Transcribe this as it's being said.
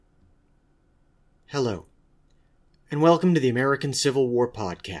Hello, and welcome to the American Civil War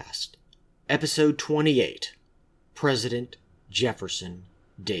Podcast, Episode 28, President Jefferson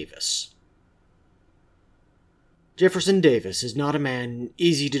Davis. Jefferson Davis is not a man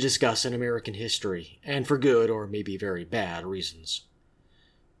easy to discuss in American history, and for good or maybe very bad reasons.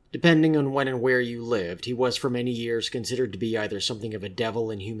 Depending on when and where you lived, he was for many years considered to be either something of a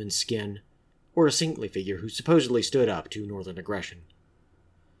devil in human skin, or a saintly figure who supposedly stood up to Northern aggression.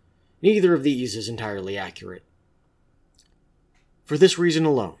 Neither of these is entirely accurate. For this reason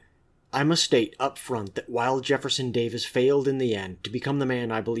alone, I must state up front that while Jefferson Davis failed in the end to become the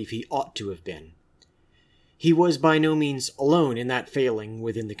man I believe he ought to have been, he was by no means alone in that failing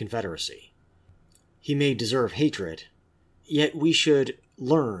within the Confederacy. He may deserve hatred, yet we should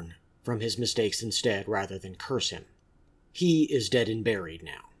learn from his mistakes instead rather than curse him. He is dead and buried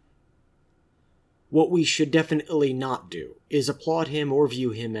now. What we should definitely not do is applaud him or view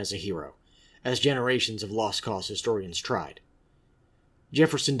him as a hero, as generations of lost cause historians tried.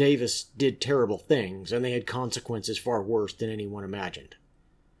 Jefferson Davis did terrible things, and they had consequences far worse than anyone imagined.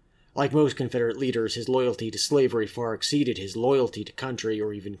 Like most Confederate leaders, his loyalty to slavery far exceeded his loyalty to country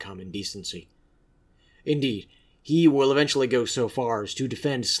or even common decency. Indeed, he will eventually go so far as to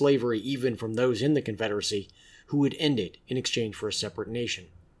defend slavery even from those in the Confederacy who would end it in exchange for a separate nation.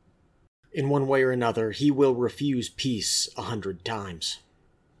 In one way or another, he will refuse peace 100 times.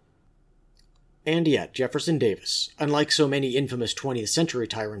 And yet, Jefferson Davis, unlike so many infamous 20th century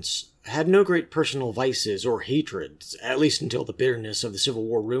tyrants, had no great personal vices or hatreds, at least until the bitterness of the Civil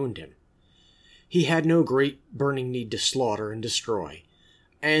War ruined him. He had no great burning need to slaughter and destroy,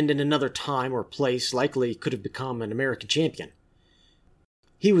 and in another time or place likely could have become an American champion.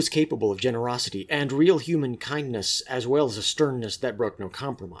 He was capable of generosity and real human kindness, as well as a sternness that broke no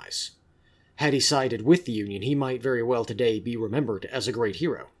compromise. Had he sided with the Union, he might very well today be remembered as a great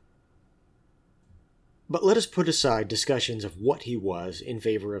hero. But let us put aside discussions of what he was in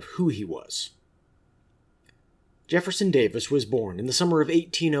favor of who he was. Jefferson Davis was born in the summer of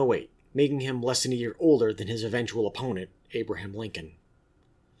 1808, making him less than a year older than his eventual opponent, Abraham Lincoln.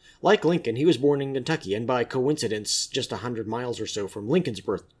 Like Lincoln, he was born in Kentucky, and by coincidence, just 100 miles or so from Lincoln's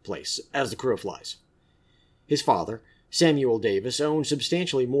birthplace, as the crow flies. His father, Samuel Davis, owned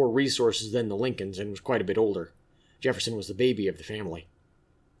substantially more resources than the Lincolns and was quite a bit older. Jefferson was the baby of the family.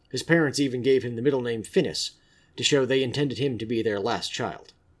 His parents even gave him the middle name Finis, to show they intended him to be their last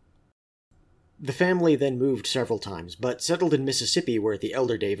child. The family then moved several times, but settled in Mississippi where the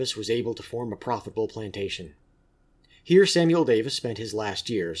elder Davis was able to form a profitable plantation. Here Samuel Davis spent his last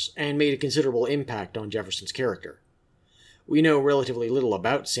years, and made a considerable impact on Jefferson's character. We know relatively little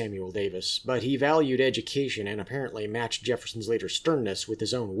about Samuel Davis, but he valued education and apparently matched Jefferson's later sternness with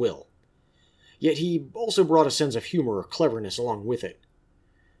his own will. Yet he also brought a sense of humor or cleverness along with it.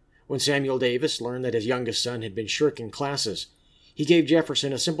 When Samuel Davis learned that his youngest son had been shirking classes, he gave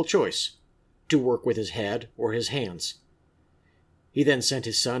Jefferson a simple choice: to work with his head or his hands. He then sent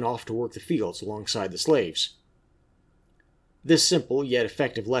his son off to work the fields alongside the slaves. This simple yet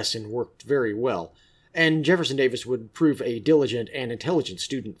effective lesson worked very well, and Jefferson Davis would prove a diligent and intelligent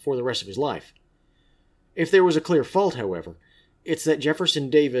student for the rest of his life. If there was a clear fault, however, it's that Jefferson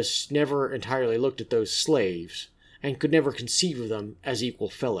Davis never entirely looked at those slaves, and could never conceive of them as equal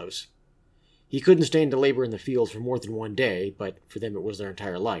fellows. He couldn't stand to labor in the fields for more than one day, but for them it was their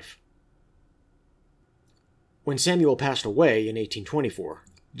entire life. When Samuel passed away in 1824,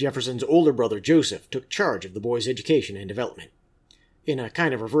 Jefferson's older brother Joseph took charge of the boy's education and development. In a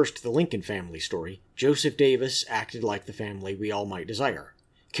kind of reverse to the Lincoln family story, Joseph Davis acted like the family we all might desire,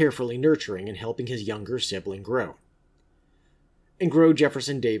 carefully nurturing and helping his younger sibling grow. And grow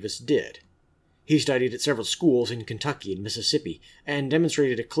Jefferson Davis did. He studied at several schools in Kentucky and Mississippi, and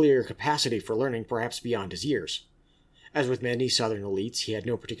demonstrated a clear capacity for learning perhaps beyond his years. As with many Southern elites, he had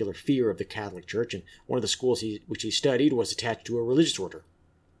no particular fear of the Catholic Church, and one of the schools which he studied was attached to a religious order.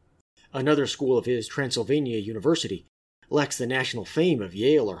 Another school of his, Transylvania University, lacks the national fame of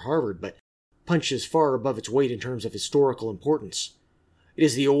Yale or Harvard, but punches far above its weight in terms of historical importance. It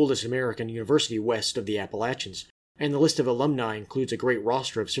is the oldest American university west of the Appalachians, and the list of alumni includes a great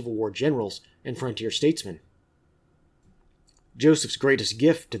roster of Civil War generals and frontier statesmen. Joseph's greatest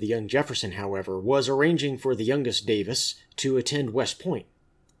gift to the young Jefferson, however, was arranging for the youngest Davis to attend West Point.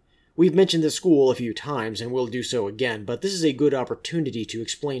 We've mentioned this school a few times, and will do so again, but this is a good opportunity to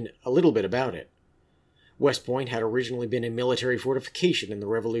explain a little bit about it. West Point had originally been a military fortification in the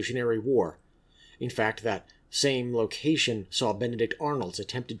Revolutionary War. In fact, that same location saw Benedict Arnold's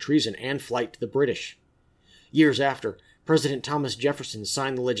attempted treason and flight to the British. Years after, President Thomas Jefferson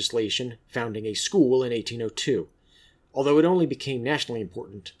signed the legislation founding a school in 1802, although it only became nationally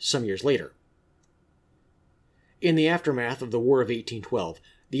important some years later. In the aftermath of the War of 1812,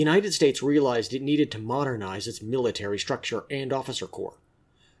 the United States realized it needed to modernize its military structure and officer corps.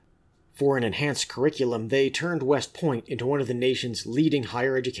 For an enhanced curriculum, they turned West Point into one of the nation's leading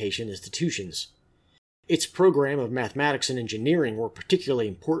higher education institutions. Its program of mathematics and engineering were particularly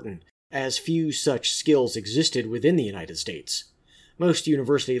important, as few such skills existed within the United States. Most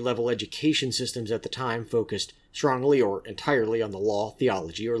university-level education systems at the time focused strongly or entirely on the law,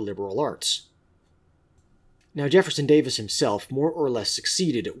 theology, or liberal arts. Now, Jefferson Davis himself more or less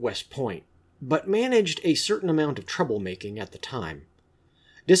succeeded at West Point, but managed a certain amount of troublemaking at the time.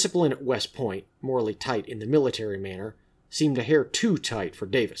 Discipline at West Point, morally tight in the military manner, seemed a hair too tight for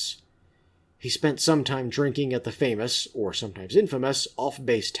Davis. He spent some time drinking at the famous, or sometimes infamous,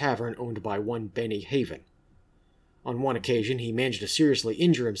 off-base tavern owned by one Benny Haven. On one occasion, he managed to seriously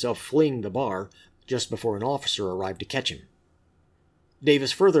injure himself fleeing the bar just before an officer arrived to catch him.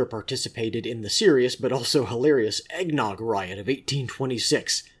 Davis further participated in the serious but also hilarious Eggnog Riot of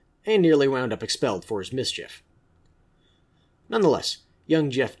 1826, and nearly wound up expelled for his mischief. Nonetheless,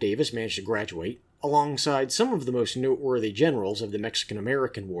 young Jeff Davis managed to graduate, alongside some of the most noteworthy generals of the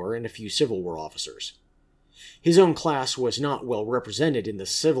Mexican-American War and a few Civil War officers. His own class was not well represented in the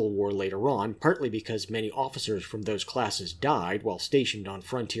Civil War later on, partly because many officers from those classes died while stationed on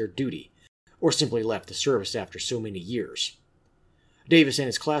frontier duty, or simply left the service after so many years. Davis and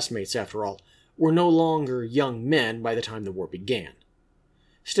his classmates, after all, were no longer young men by the time the war began.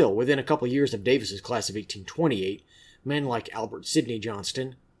 Still, within a couple years of Davis's class of 1828, men like Albert Sidney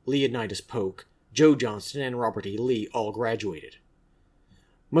Johnston, Leonidas Polk, Joe Johnston, and Robert E. Lee all graduated.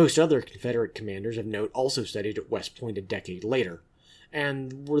 Most other Confederate commanders of note also studied at West Point a decade later,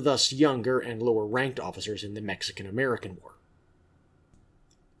 and were thus younger and lower-ranked officers in the Mexican-American War.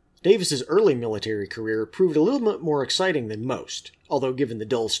 Davis's early military career proved a little bit more exciting than most, although given the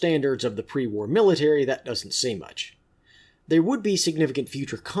dull standards of the pre-war military, that doesn't say much. There would be significant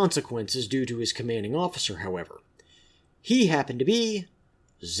future consequences due to his commanding officer, however. He happened to be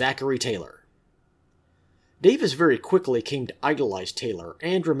Zachary Taylor. Davis very quickly came to idolize Taylor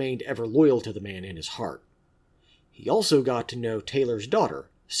and remained ever loyal to the man in his heart. He also got to know Taylor's daughter,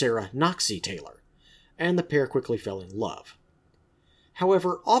 Sarah Noxie Taylor, and the pair quickly fell in love.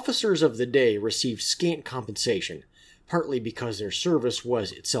 However, officers of the day received scant compensation, partly because their service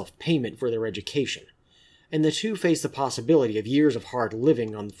was itself payment for their education, and the two faced the possibility of years of hard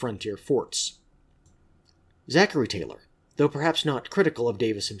living on the frontier forts. Zachary Taylor, though perhaps not critical of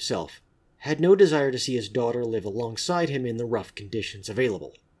Davis himself, had no desire to see his daughter live alongside him in the rough conditions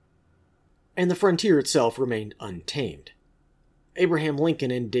available. And the frontier itself remained untamed. Abraham Lincoln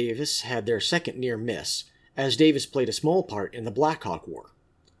and Davis had their second near miss, as Davis played a small part in the Black Hawk War.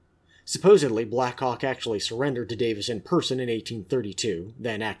 Supposedly, Black Hawk actually surrendered to Davis in person in 1832,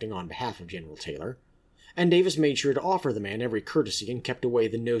 then acting on behalf of General Taylor, and Davis made sure to offer the man every courtesy and kept away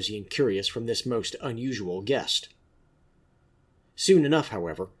the nosy and curious from this most unusual guest. Soon enough,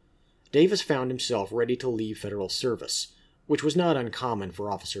 however, Davis found himself ready to leave federal service, which was not uncommon for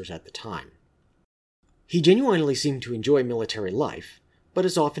officers at the time. He genuinely seemed to enjoy military life, but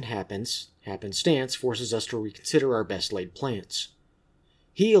as often happenstance forces us to reconsider our best-laid plans.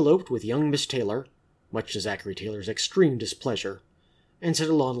 He eloped with young Miss Taylor, much to Zachary Taylor's extreme displeasure, and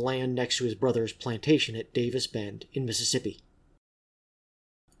settled on land next to his brother's plantation at Davis Bend in Mississippi.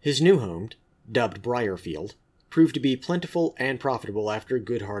 His new home, dubbed Briarfield, proved to be plentiful and profitable after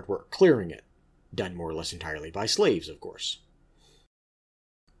good hard work clearing it, done more or less entirely by slaves, of course.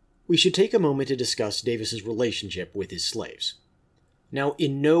 We should take a moment to discuss Davis's relationship with his slaves. Now,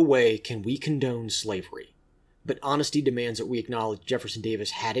 in no way can we condone slavery, but honesty demands that we acknowledge Jefferson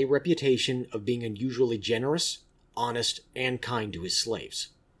Davis had a reputation of being unusually generous, honest, and kind to his slaves.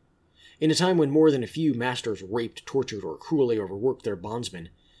 In a time when more than a few masters raped, tortured, or cruelly overworked their bondsmen,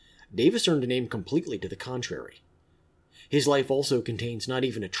 Davis earned a name completely to the contrary. His life also contains not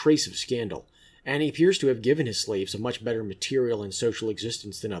even a trace of scandal, and he appears to have given his slaves a much better material and social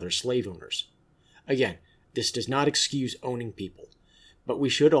existence than other slave owners. Again, this does not excuse owning people, but we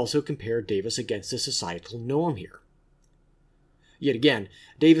should also compare Davis against the societal norm here. Yet again,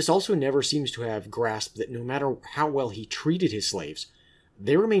 Davis also never seems to have grasped that no matter how well he treated his slaves,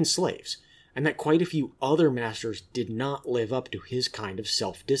 they remained slaves, and that quite a few other masters did not live up to his kind of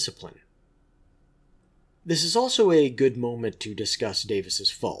self-discipline. This is also a good moment to discuss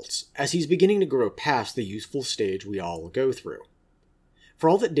Davis's faults, as he's beginning to grow past the youthful stage we all go through. For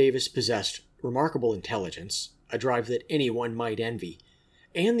all that Davis possessed remarkable intelligence, a drive that anyone might envy,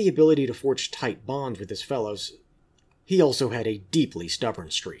 and the ability to forge tight bonds with his fellows, he also had a deeply stubborn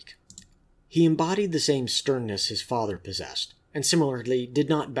streak. He embodied the same sternness his father possessed, and similarly did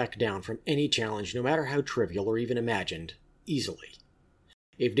not back down from any challenge, no matter how trivial or even imagined, easily.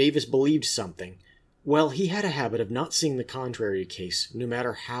 If Davis believed something, well, he had a habit of not seeing the contrary case, no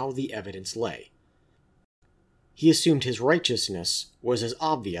matter how the evidence lay. He assumed his righteousness was as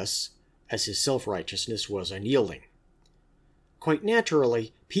obvious as his self-righteousness was unyielding. Quite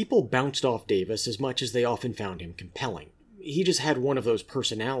naturally, people bounced off Davis as much as they often found him compelling. He just had one of those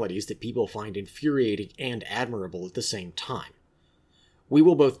personalities that people find infuriating and admirable at the same time. We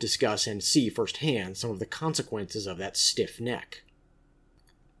will both discuss and see firsthand some of the consequences of that stiff neck.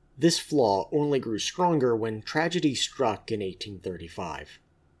 This flaw only grew stronger when tragedy struck in 1835.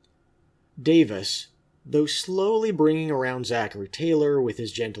 Davis, though slowly bringing around Zachary Taylor with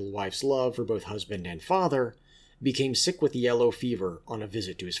his gentle wife's love for both husband and father, became sick with yellow fever on a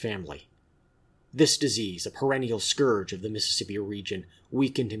visit to his family. This disease, a perennial scourge of the Mississippi region,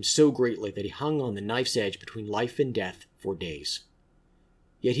 weakened him so greatly that he hung on the knife's edge between life and death for days.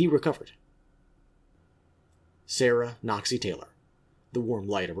 Yet he recovered. Sarah Noxie Taylor, the warm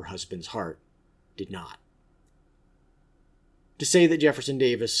light of her husband's heart, did not. To say that Jefferson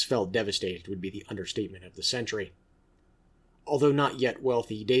Davis felt devastated would be the understatement of the century. Although not yet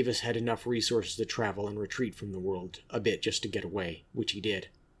wealthy, Davis had enough resources to travel and retreat from the world a bit just to get away, which he did.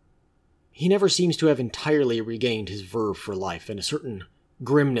 He never seems to have entirely regained his verve for life, and a certain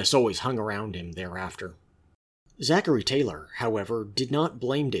grimness always hung around him thereafter. Zachary Taylor, however, did not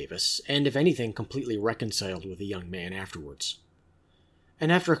blame Davis, and if anything completely reconciled with the young man afterwards.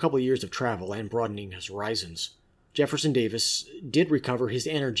 And after a couple of years of travel and broadening his horizons, Jefferson Davis did recover his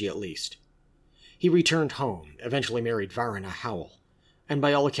energy at least. He returned home, eventually married Varina Howell, and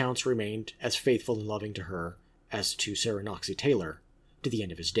by all accounts remained as faithful and loving to her as to Sarah Noxie Taylor to the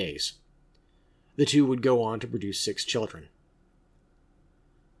end of his days. The two would go on to produce 6 children.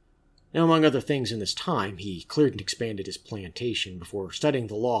 Now, among other things in this time, he cleared and expanded his plantation before studying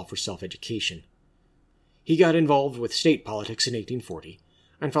the law for self-education. He got involved with state politics in 1840,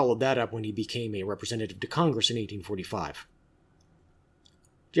 and followed that up when he became a representative to Congress in 1845.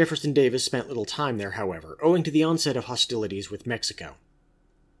 Jefferson Davis spent little time there, however, owing to the onset of hostilities with Mexico.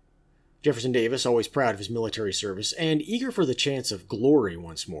 Jefferson Davis, always proud of his military service and eager for the chance of glory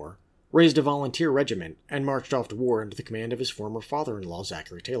once more, raised a volunteer regiment and marched off to war under the command of his former father-in-law,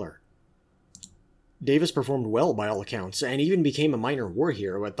 Zachary Taylor. Davis performed well by all accounts, and even became a minor war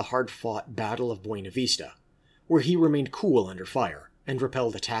hero at the hard-fought Battle of Buena Vista, where he remained cool under fire and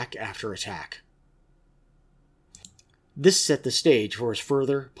repelled attack after attack. This set the stage for his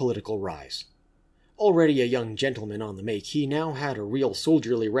further political rise. Already a young gentleman on the make, he now had a real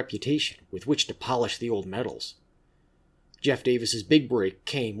soldierly reputation with which to polish the old medals. Jeff Davis's big break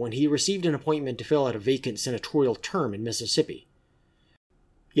came when he received an appointment to fill out a vacant senatorial term in Mississippi.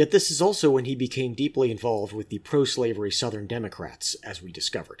 Yet this is also when he became deeply involved with the pro-slavery Southern Democrats, as we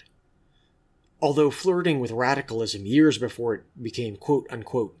discovered. Although flirting with radicalism years before it became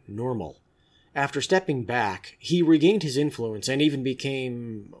quote-unquote normal, after stepping back, he regained his influence and even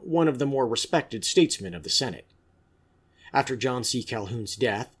became one of the more respected statesmen of the Senate. After John C. Calhoun's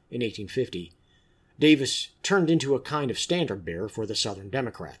death in 1850, Davis turned into a kind of standard-bearer for the Southern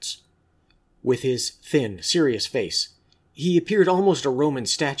Democrats. With his thin, serious face, he appeared almost a Roman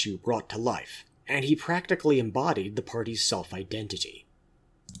statue brought to life, and he practically embodied the party's self-identity.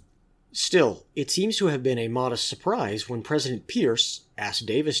 Still, it seems to have been a modest surprise when President Pierce asked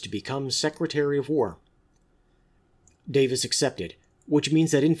Davis to become Secretary of War. Davis accepted, which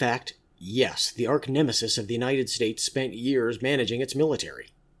means that in fact, yes, the arch-nemesis of the United States spent years managing its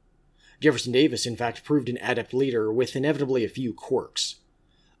military. Jefferson Davis, in fact, proved an adept leader with inevitably a few quirks.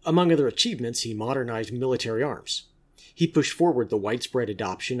 Among other achievements, he modernized military arms. He pushed forward the widespread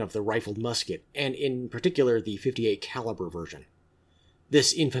adoption of the rifled musket, and in particular the .58 caliber version.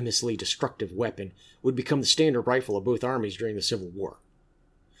 This infamously destructive weapon would become the standard rifle of both armies during the Civil War.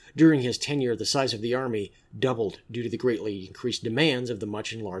 During his tenure, the size of the army doubled due to the greatly increased demands of the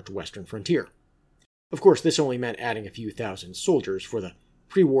much enlarged western frontier. Of course, this only meant adding a few thousand soldiers, for the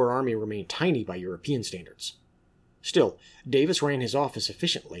pre-war army remained tiny by European standards. Still, Davis ran his office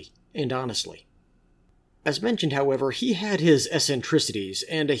efficiently and honestly. As mentioned, however, he had his eccentricities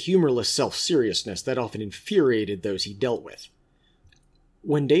and a humorless self-seriousness that often infuriated those he dealt with.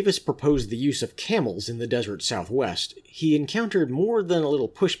 When Davis proposed the use of camels in the desert Southwest, he encountered more than a little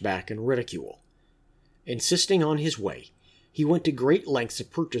pushback and ridicule. Insisting on his way, he went to great lengths to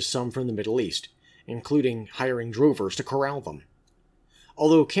purchase some from the Middle East, including hiring drovers to corral them.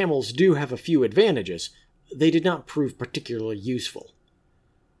 Although camels do have a few advantages, they did not prove particularly useful.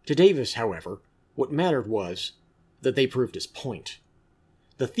 To Davis, however, what mattered was that they proved his point.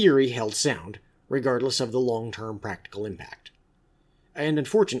 The theory held sound, regardless of the long-term practical impact. and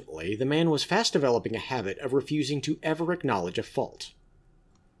unfortunately, the man was fast developing a habit of refusing to ever acknowledge a fault.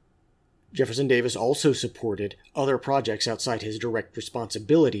 Jefferson Davis also supported other projects outside his direct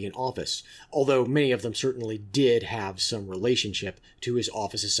responsibility in office, although many of them certainly did have some relationship to his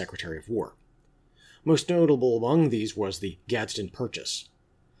office as Secretary of War. Most notable among these was the Gadsden Purchase.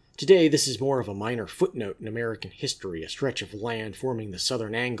 Today, this is more of a minor footnote in American history, a stretch of land forming the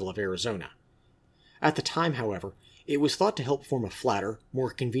southern angle of Arizona. At the time, however, it was thought to help form a flatter,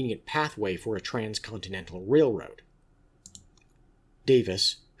 more convenient pathway for a transcontinental railroad.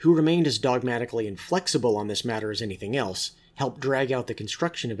 Davis, who remained as dogmatically inflexible on this matter as anything else, helped drag out the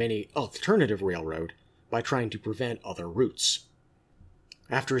construction of any alternative railroad by trying to prevent other routes.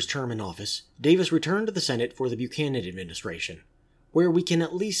 After his term in office, Davis returned to the Senate for the Buchanan administration, where we can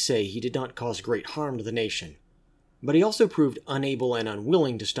at least say he did not cause great harm to the nation, but he also proved unable and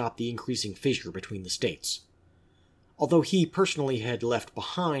unwilling to stop the increasing fissure between the states. Although he personally had left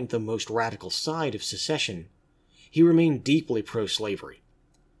behind the most radical side of secession, he remained deeply pro-slavery.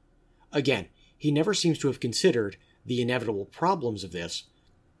 Again, he never seems to have considered the inevitable problems of this,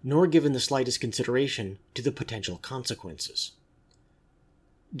 nor given the slightest consideration to the potential consequences.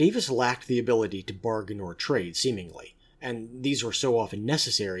 Davis lacked the ability to bargain or trade, seemingly, and these were so often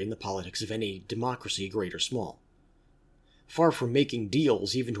necessary in the politics of any democracy, great or small. Far from making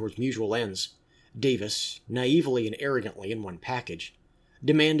deals, even towards mutual ends, Davis, naively and arrogantly in one package,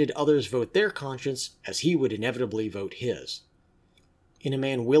 demanded others vote their conscience as he would inevitably vote his. In a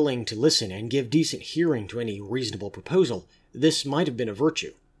man willing to listen and give decent hearing to any reasonable proposal, this might have been a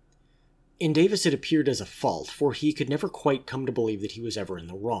virtue. In Davis it appeared as a fault, for he could never quite come to believe that he was ever in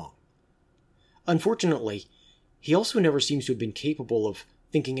the wrong. Unfortunately, he also never seems to have been capable of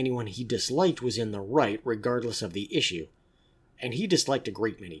thinking anyone he disliked was in the right regardless of the issue, and he disliked a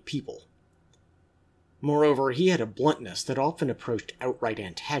great many people. Moreover, he had a bluntness that often approached outright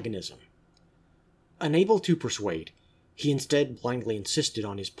antagonism. Unable to persuade, he instead blindly insisted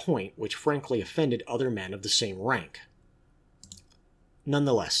on his point, which frankly offended other men of the same rank.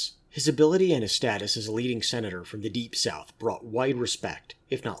 Nonetheless, his ability and his status as a leading senator from the Deep South brought wide respect,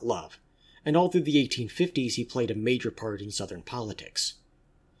 if not love, and all through the 1850s he played a major part in Southern politics.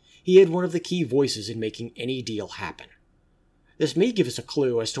 He had one of the key voices in making any deal happen. This may give us a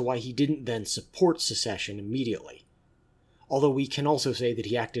clue as to why he didn't then support secession immediately, although we can also say that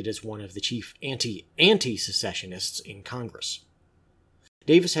he acted as one of the chief anti-secessionists in Congress.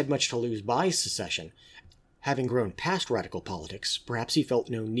 Davis had much to lose by secession. Having grown past radical politics, perhaps he felt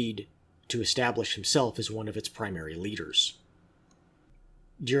no need to establish himself as one of its primary leaders.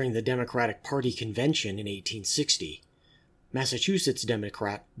 During the Democratic Party convention in 1860, Massachusetts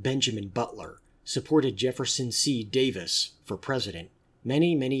Democrat Benjamin Butler supported Jefferson C. Davis for president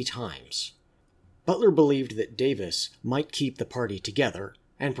many, many times. Butler believed that Davis might keep the party together,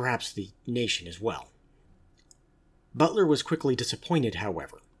 and perhaps the nation as well. Butler was quickly disappointed,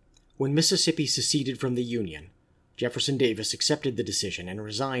 however. When Mississippi seceded from the Union, Jefferson Davis accepted the decision and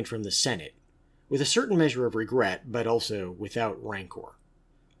resigned from the Senate, with a certain measure of regret, but also without rancor.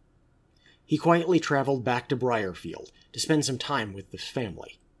 He quietly traveled back to Briarfield to spend some time with his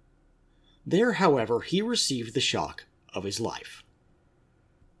family. There, however, he received the shock of his life.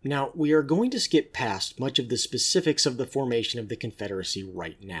 Now, we are going to skip past much of the specifics of the formation of the Confederacy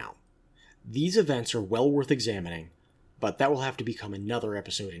right now. These events are well worth examining, but that will have to become another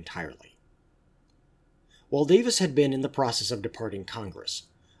episode entirely. While Davis had been in the process of departing Congress,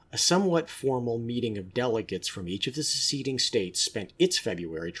 a somewhat formal meeting of delegates from each of the seceding states spent its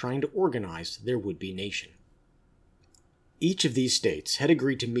February trying to organize their would-be nation. Each of these states had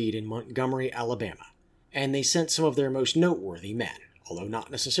agreed to meet in Montgomery, Alabama, and they sent some of their most noteworthy men, although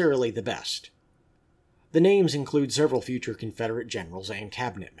not necessarily the best. The names include several future Confederate generals and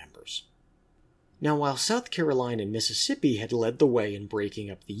cabinet members. Now, while South Carolina and Mississippi had led the way in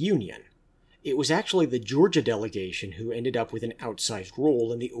breaking up the Union, it was actually the Georgia delegation who ended up with an outsized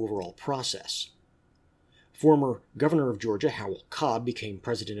role in the overall process. Former Governor of Georgia Howell Cobb became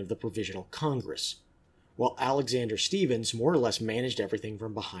president of the Provisional Congress, while Alexander Stephens more or less managed everything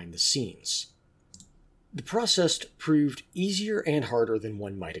from behind the scenes. The process proved easier and harder than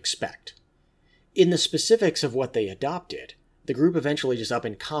one might expect. In the specifics of what they adopted, the group eventually just up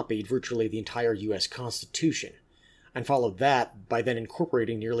and copied virtually the entire U.S. Constitution, and followed that by then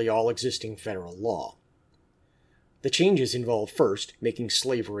incorporating nearly all existing federal law. The changes involved first making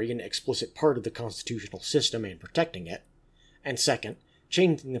slavery an explicit part of the constitutional system and protecting it, and second,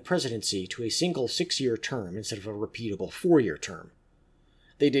 changing the presidency to a single 6-year term instead of a repeatable 4-year term.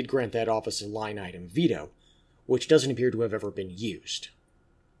 They did grant that office a line-item veto, which doesn't appear to have ever been used.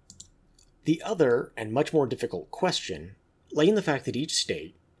 The other, and much more difficult question, lay in the fact that each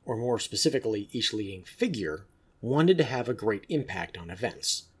state, or more specifically each leading figure, wanted to have a great impact on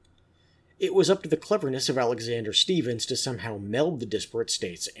events. It was up to the cleverness of Alexander Stephens to somehow meld the disparate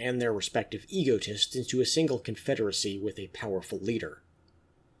states and their respective egotists into a single confederacy with a powerful leader.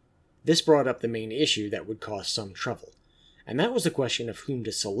 This brought up the main issue that would cause some trouble, and that was the question of whom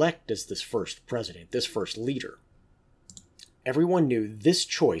to select as this first president, this first leader. Everyone knew this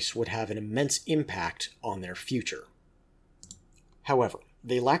choice would have an immense impact on their future. However,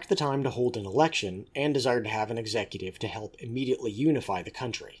 they lacked the time to hold an election and desired to have an executive to help immediately unify the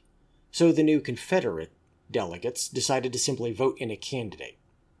country. So the new Confederate delegates decided to simply vote in a candidate.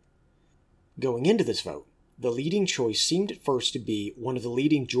 Going into this vote, the leading choice seemed at first to be one of the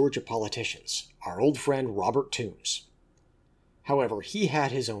leading Georgia politicians, our old friend Robert Toombs. However, he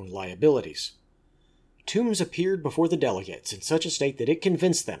had his own liabilities. Toombs appeared before the delegates in such a state that it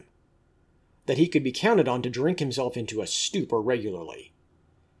convinced them that he could be counted on to drink himself into a stupor regularly.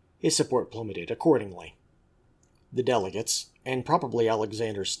 His support plummeted accordingly. The delegates, and probably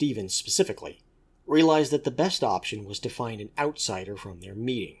Alexander Stephens specifically, realized that the best option was to find an outsider from their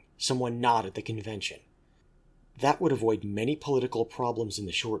meeting, someone not at the convention. That would avoid many political problems in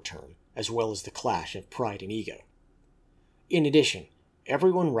the short term, as well as the clash of pride and ego. In addition,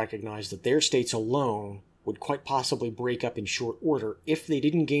 everyone recognized that their states alone would quite possibly break up in short order if they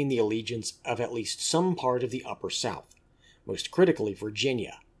didn't gain the allegiance of at least some part of the Upper South, most critically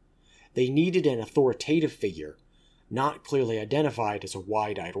Virginia. They needed an authoritative figure, not clearly identified as a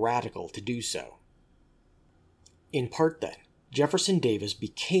wide-eyed radical, to do so. In part, then, Jefferson Davis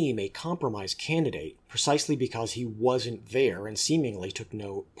became a compromise candidate precisely because he wasn't there and seemingly took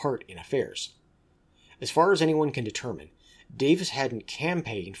no part in affairs. As far as anyone can determine, Davis hadn't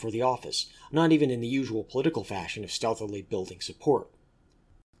campaigned for the office, not even in the usual political fashion of stealthily building support.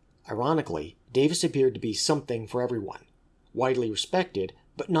 Ironically, Davis appeared to be something for everyone, widely respected,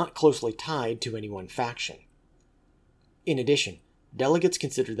 but not closely tied to any one faction. In addition, delegates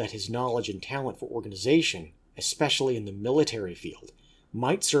considered that his knowledge and talent for organization, especially in the military field,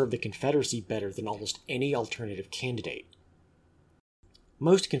 might serve the Confederacy better than almost any alternative candidate.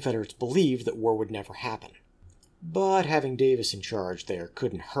 Most Confederates believed that war would never happen. But having Davis in charge there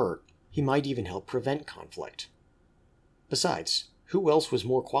couldn't hurt. He might even help prevent conflict. Besides, who else was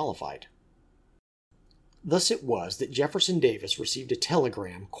more qualified? Thus it was that Jefferson Davis received a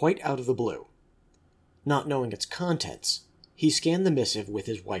telegram quite out of the blue. Not knowing its contents, he scanned the missive with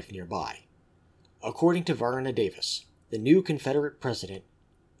his wife nearby. According to Varna Davis, the new Confederate president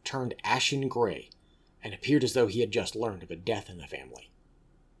turned ashen gray and appeared as though he had just learned of a death in the family.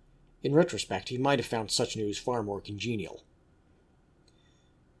 In retrospect, he might have found such news far more congenial.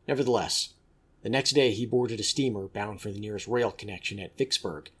 Nevertheless, the next day he boarded a steamer bound for the nearest rail connection at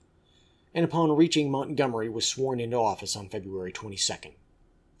Vicksburg, and upon reaching Montgomery was sworn into office on February 22nd.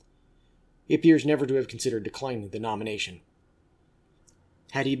 He appears never to have considered declining the nomination.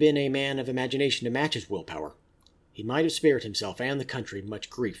 Had he been a man of imagination to match his willpower, he might have spared himself and the country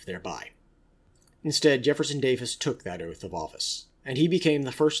much grief thereby. Instead, Jefferson Davis took that oath of office, and he became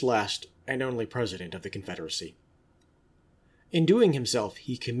the first, last, and only president of the Confederacy. In doing himself,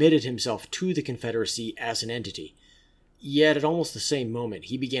 he committed himself to the Confederacy as an entity, yet at almost the same moment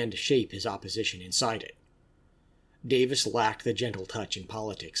he began to shape his opposition inside it. Davis lacked the gentle touch in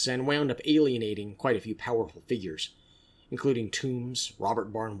politics and wound up alienating quite a few powerful figures, including Toombs,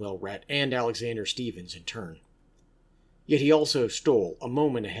 Robert Barnwell Rhett, and Alexander Stephens in turn. Yet he also stole a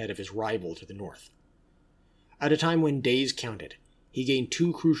moment ahead of his rival to the north. At a time when days counted, he gained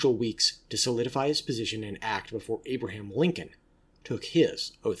 2 crucial weeks to solidify his position and act before Abraham Lincoln took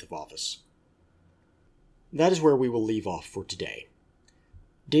his oath of office. That is where we will leave off for today.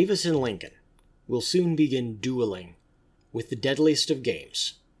 Davis and Lincoln will soon begin dueling with the deadliest of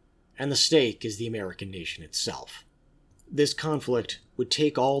games, and the stake is the American nation itself. This conflict would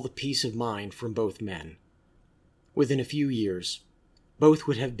take all the peace of mind from both men. Within a few years, both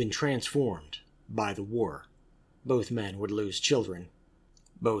would have been transformed by the war. Both men would lose children.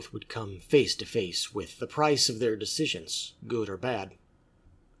 Both would come face to face with the price of their decisions, good or bad.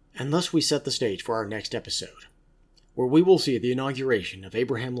 And thus we set the stage for our next episode, where we will see the inauguration of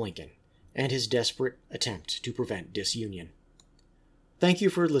Abraham Lincoln and his desperate attempt to prevent disunion. Thank you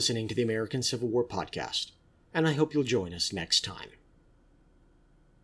for listening to the American Civil War podcast, and I hope you'll join us next time.